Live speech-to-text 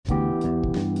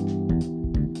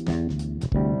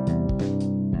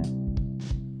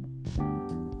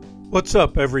What's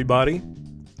up, everybody?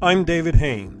 I'm David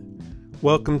Hain.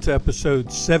 Welcome to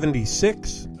episode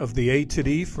 76 of the A to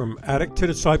D from Addict to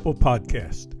Disciple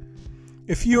podcast.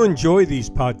 If you enjoy these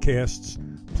podcasts,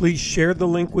 please share the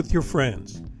link with your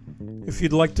friends. If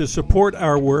you'd like to support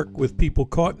our work with people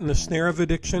caught in the snare of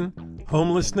addiction,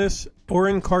 homelessness, or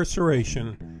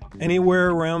incarceration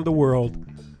anywhere around the world,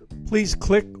 please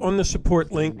click on the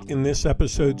support link in this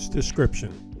episode's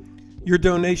description. Your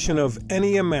donation of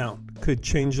any amount could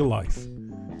change a life.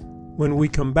 When we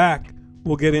come back,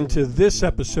 we'll get into this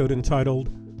episode entitled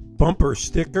Bumper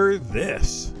Sticker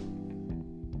This.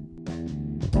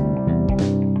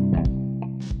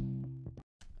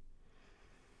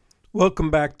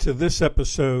 Welcome back to this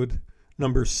episode,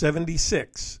 number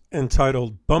 76,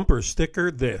 entitled Bumper Sticker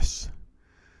This.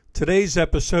 Today's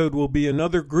episode will be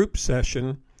another group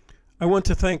session. I want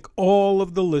to thank all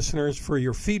of the listeners for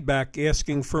your feedback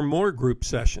asking for more group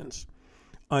sessions.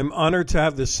 I'm honored to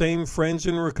have the same friends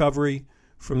in recovery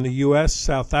from the U.S.,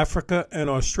 South Africa, and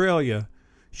Australia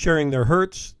sharing their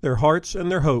hurts, their hearts, and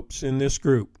their hopes in this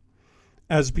group.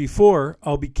 As before,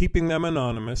 I'll be keeping them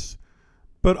anonymous,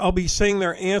 but I'll be saying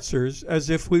their answers as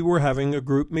if we were having a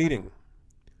group meeting.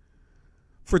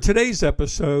 For today's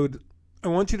episode, I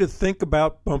want you to think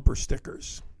about bumper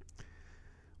stickers.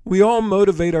 We all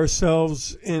motivate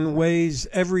ourselves in ways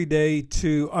every day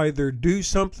to either do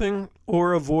something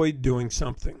or avoid doing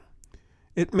something.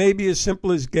 It may be as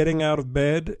simple as getting out of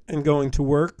bed and going to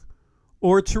work,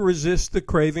 or to resist the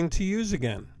craving to use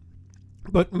again.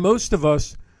 But most of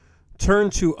us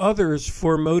turn to others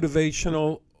for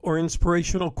motivational or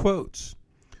inspirational quotes.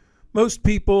 Most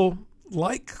people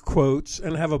like quotes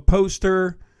and have a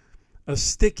poster, a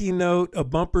sticky note, a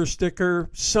bumper sticker,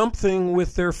 something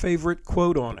with their favorite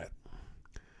quote on it.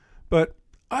 But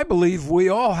I believe we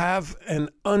all have an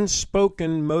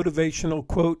unspoken motivational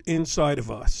quote inside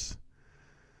of us.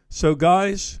 So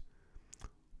guys,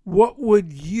 what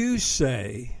would you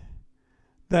say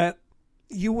that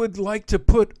you would like to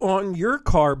put on your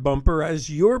car bumper as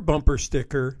your bumper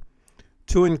sticker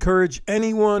to encourage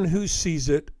anyone who sees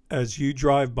it as you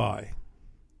drive by?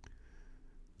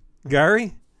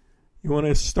 Gary? You want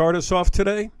to start us off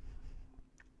today?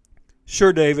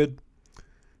 Sure, David.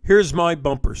 Here's my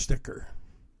bumper sticker.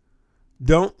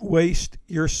 Don't waste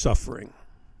your suffering.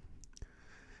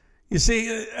 You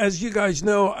see, as you guys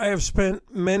know, I have spent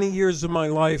many years of my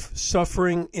life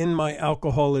suffering in my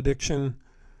alcohol addiction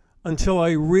until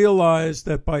I realized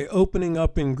that by opening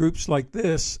up in groups like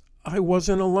this, I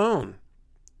wasn't alone.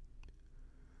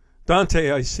 Dante,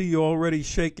 I see you already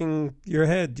shaking your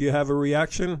head. Do you have a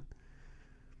reaction?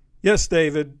 Yes,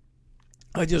 David.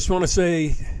 I just want to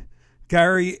say,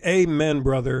 Gary, amen,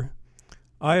 brother.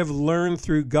 I have learned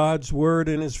through God's word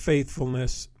and his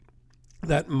faithfulness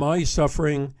that my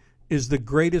suffering is the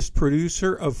greatest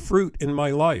producer of fruit in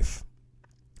my life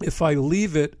if I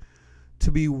leave it to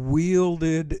be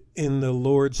wielded in the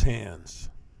Lord's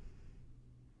hands.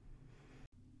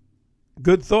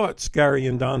 Good thoughts, Gary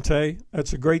and Dante.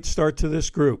 That's a great start to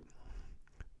this group.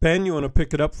 Ben, you want to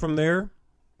pick it up from there?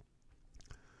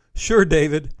 Sure,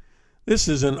 David. This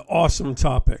is an awesome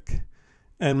topic.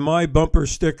 And my bumper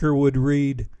sticker would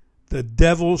read, "The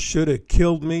devil should have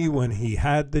killed me when he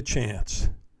had the chance."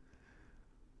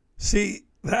 See,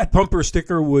 that bumper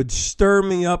sticker would stir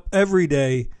me up every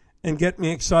day and get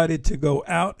me excited to go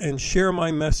out and share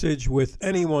my message with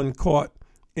anyone caught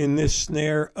in this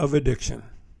snare of addiction.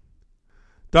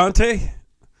 Dante,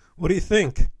 what do you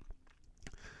think?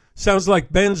 Sounds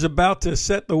like Ben's about to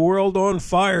set the world on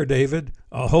fire, David.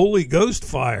 A Holy Ghost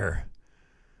fire.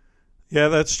 Yeah,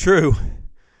 that's true.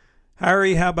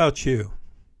 Harry, how about you?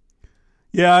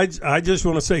 Yeah, I just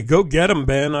want to say, go get him,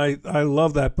 Ben. I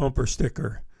love that bumper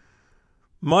sticker.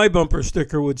 My bumper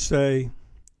sticker would say,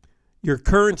 your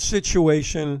current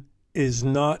situation is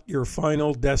not your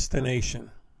final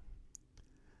destination.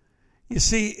 You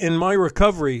see, in my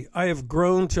recovery, I have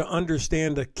grown to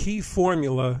understand a key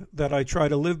formula that I try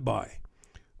to live by.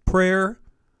 Prayer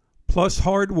plus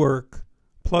hard work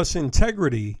plus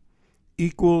integrity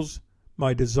equals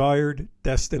my desired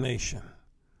destination.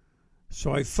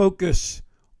 So I focus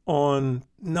on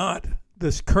not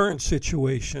this current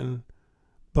situation,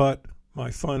 but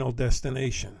my final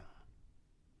destination.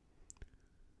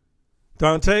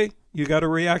 Dante, you got a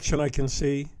reaction I can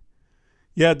see.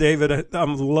 Yeah, David,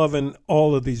 I'm loving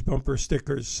all of these bumper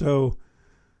stickers. So,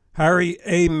 Harry,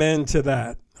 amen to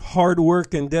that. Hard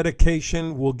work and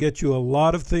dedication will get you a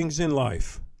lot of things in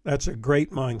life. That's a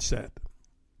great mindset.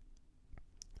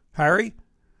 Harry?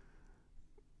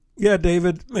 Yeah,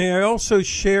 David, may I also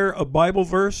share a Bible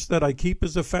verse that I keep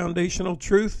as a foundational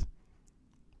truth?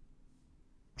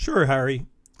 Sure, Harry.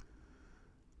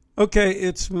 Okay,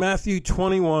 it's Matthew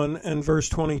 21 and verse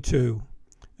 22.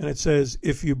 And it says,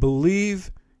 if you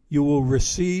believe, you will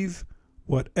receive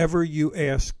whatever you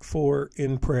ask for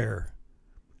in prayer.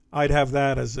 I'd have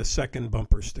that as a second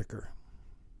bumper sticker.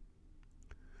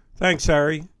 Thanks,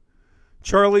 Harry.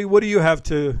 Charlie, what do you have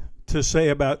to say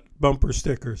about bumper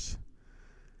stickers?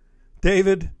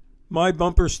 David, my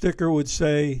bumper sticker would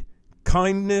say,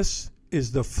 kindness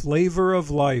is the flavor of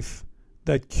life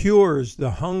that cures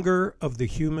the hunger of the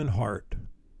human heart.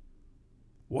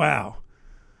 Wow.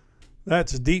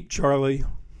 That's deep, Charlie.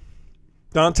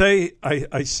 Dante,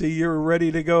 I see you're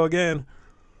ready to go again.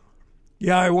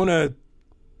 Yeah, I want to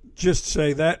just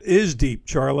say that is deep,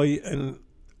 Charlie, and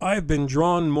I've been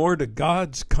drawn more to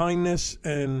God's kindness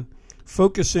and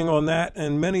focusing on that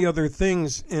and many other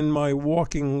things in my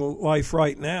walking life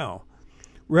right now.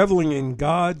 Reveling in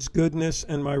God's goodness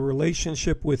and my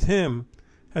relationship with Him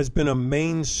has been a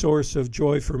main source of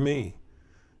joy for me.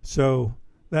 So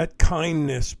that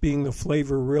kindness being the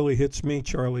flavor really hits me,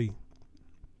 Charlie.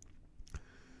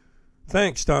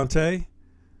 Thanks, Dante.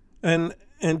 And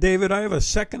David, I have a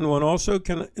second one also.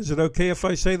 Is it okay if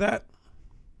I say that?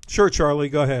 Sure, Charlie,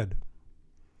 go ahead.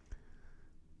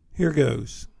 Here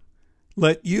goes.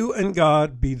 Let you and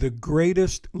God be the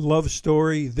greatest love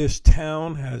story this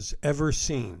town has ever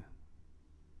seen.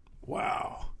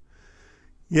 Wow.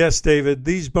 Yes, David,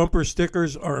 these bumper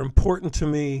stickers are important to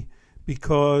me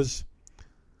because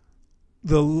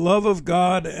the love of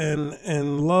God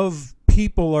and love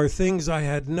people are things I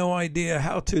had no idea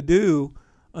how to do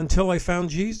until I found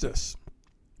Jesus.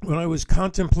 When I was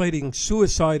contemplating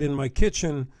suicide in my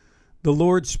kitchen, the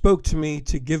Lord spoke to me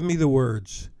to give me the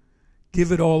words,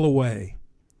 give it all away.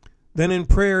 Then in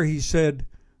prayer, He said,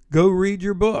 go read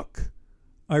your book.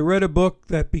 I read a book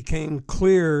that became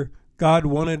clear God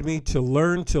wanted me to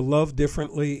learn to love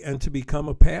differently and to become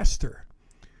a pastor.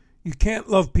 You can't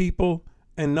love people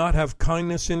and not have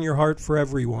kindness in your heart for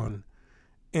everyone.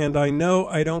 And I know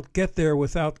I don't get there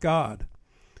without God.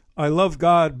 I love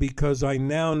God because I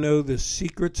now know the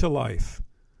secret to life.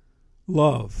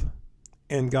 Love.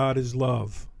 And God is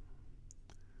love.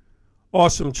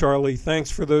 Awesome, Charlie.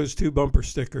 Thanks for those two bumper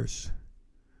stickers.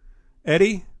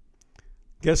 Eddie,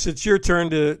 guess it's your turn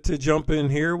to jump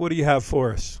in here. What do you have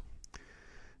for us?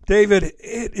 David,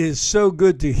 it is so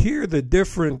good to hear the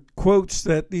different quotes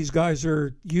that these guys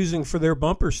are using for their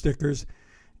bumper stickers.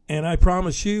 And I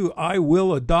promise you, I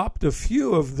will adopt a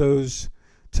few of those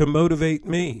to motivate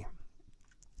me.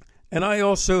 And I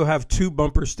also have two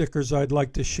bumper stickers I'd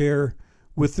like to share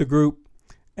with the group.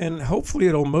 And hopefully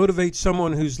it'll motivate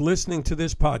someone who's listening to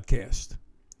this podcast.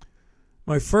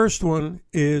 My first one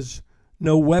is,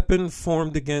 no weapon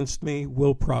formed against me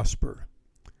will prosper.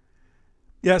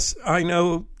 Yes, I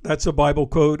know that's a Bible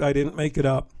quote. I didn't make it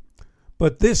up.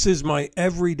 But this is my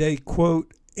everyday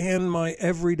quote and my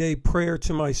everyday prayer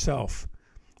to myself,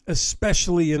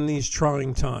 especially in these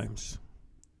trying times.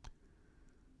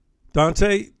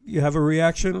 Dante, you have a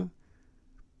reaction?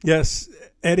 Yes,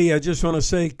 Eddie, I just want to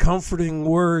say comforting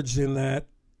words in that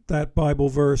Bible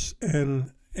verse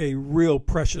and a real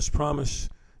precious promise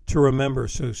to remember,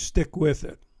 so stick with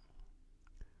it.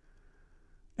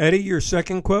 Eddie, your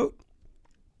second quote?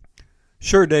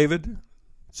 Sure, David.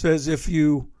 It says, if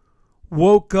you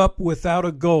woke up without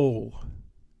a goal,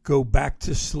 go back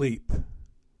to sleep.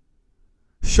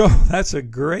 Sure, that's a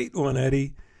great one,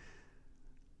 Eddie.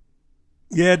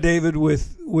 Yeah, David,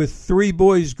 with three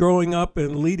boys growing up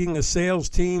and leading a sales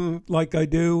team like I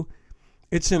do,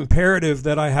 it's imperative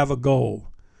that I have a goal,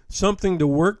 something to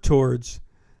work towards,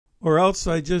 or else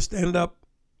I just end up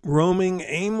roaming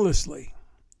aimlessly.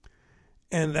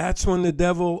 And that's when the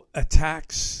devil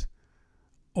attacks,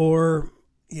 or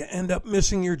you end up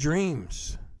missing your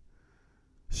dreams.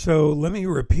 So let me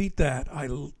repeat that. I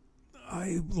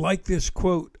like this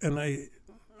quote, and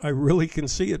I really can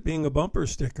see it being a bumper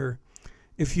sticker.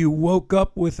 If you woke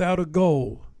up without a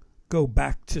goal, go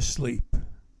back to sleep.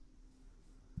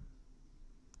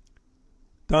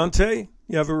 Dante,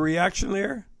 you have a reaction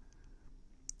there?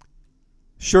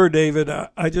 Sure, David.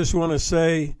 I just want to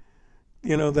say,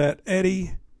 that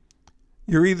Eddie,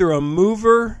 you're either a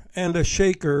mover and a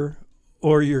shaker,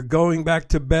 or you're going back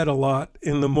to bed a lot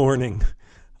in the morning.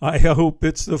 I hope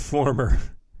it's the former.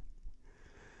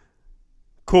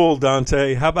 Cool,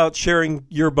 Dante. How about sharing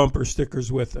your bumper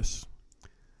stickers with us?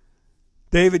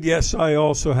 David, yes, I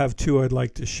also have two I'd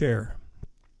like to share.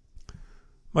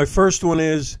 My first one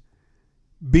is,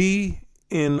 be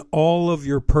in all of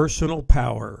your personal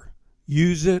power.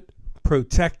 Use it,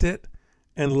 protect it,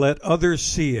 and let others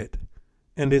see it.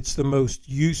 And it's the most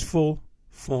useful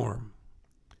form.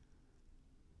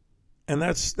 And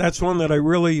that's one that I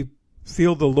really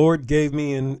feel the Lord gave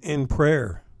me in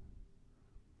prayer.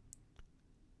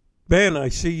 Ben, I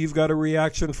see you've got a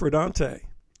reaction for Dante.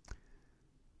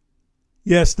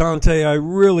 Yes, Dante, I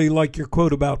really like your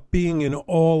quote about being in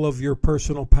all of your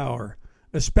personal power,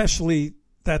 especially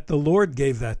that the Lord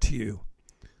gave that to you.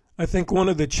 I think one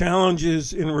of the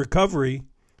challenges in recovery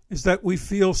is that we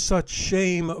feel such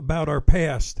shame about our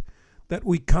past that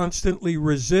we constantly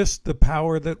resist the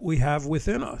power that we have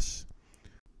within us.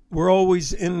 We're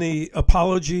always in the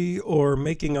apology or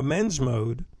making amends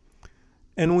mode,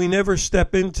 and we never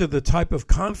step into the type of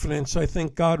confidence I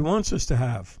think God wants us to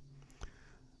have.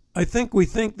 I think we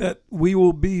think that we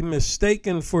will be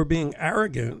mistaken for being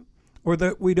arrogant or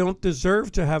that we don't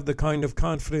deserve to have the kind of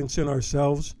confidence in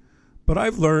ourselves, but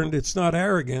I've learned it's not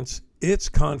arrogance, it's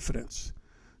confidence.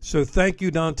 So thank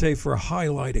you, Dante, for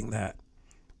highlighting that.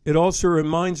 It also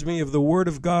reminds me of the Word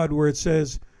of God where it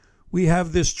says, we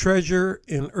have this treasure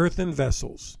in earthen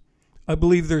vessels. I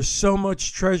believe there's so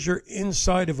much treasure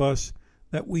inside of us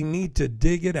that we need to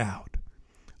dig it out.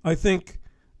 I think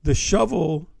the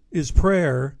shovel is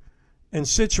prayer, and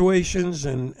situations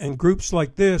and groups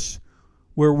like this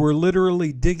where we're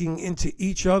literally digging into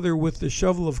each other with the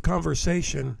shovel of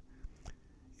conversation,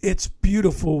 it's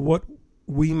beautiful what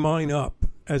we mine up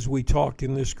as we talk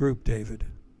in this group, David.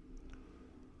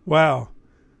 Wow.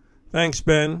 Thanks,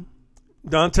 Ben.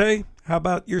 Dante, how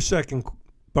about your second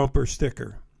bumper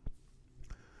sticker?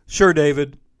 Sure,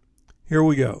 David. Here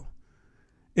we go.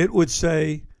 It would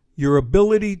say, your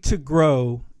ability to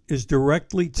grow is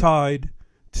directly tied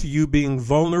to you being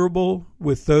vulnerable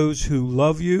with those who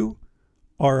love you,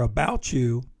 are about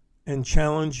you, and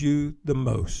challenge you the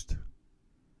most.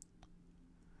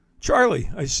 Charlie,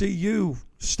 I see you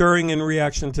stirring in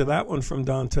reaction to that one from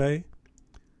Dante.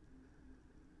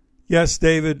 Yes,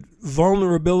 David,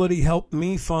 vulnerability helped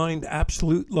me find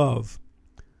absolute love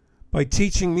by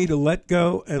teaching me to let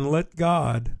go and let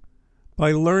God,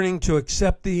 by learning to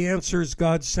accept the answers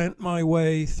God sent my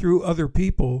way through other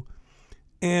people,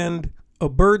 and a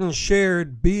burden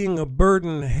shared being a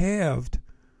burden halved,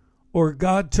 or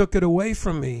God took it away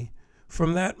from me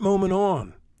from that moment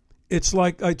on. It's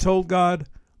like I told God,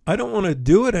 I don't want to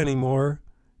do it anymore,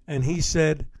 and He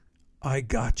said, I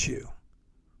got you.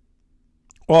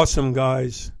 Awesome,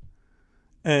 guys.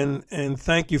 And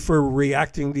thank you for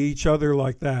reacting to each other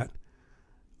like that.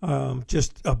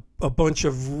 Just a bunch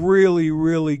of really,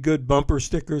 really good bumper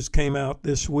stickers came out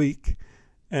this week,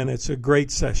 and it's a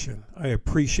great session. I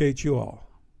appreciate you all.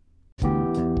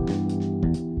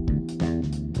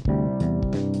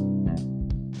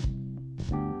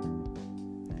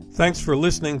 Thanks for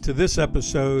listening to this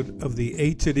episode of the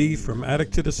A to D from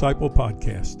Addict to Disciple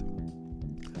podcast.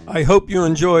 I hope you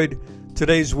enjoyed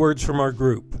today's words from our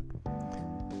group.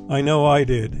 I know I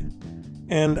did.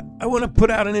 And I want to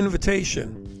put out an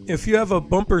invitation. If you have a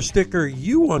bumper sticker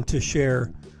you want to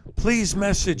share, please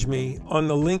message me on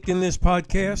the link in this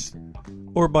podcast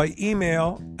or by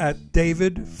email at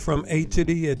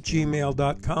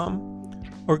davidfromatod@gmail.com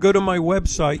or go to my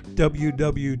website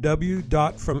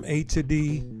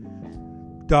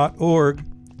www.fromatod.org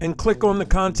and click on the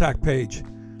contact page.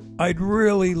 I'd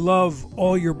really love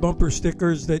all your bumper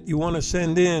stickers that you want to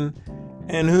send in,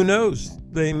 and who knows,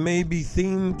 they may be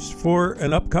themes for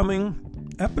an upcoming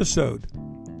episode.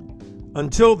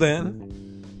 Until then,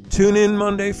 tune in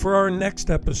Monday for our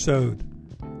next episode,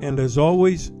 and as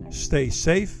always, stay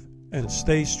safe and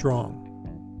stay strong.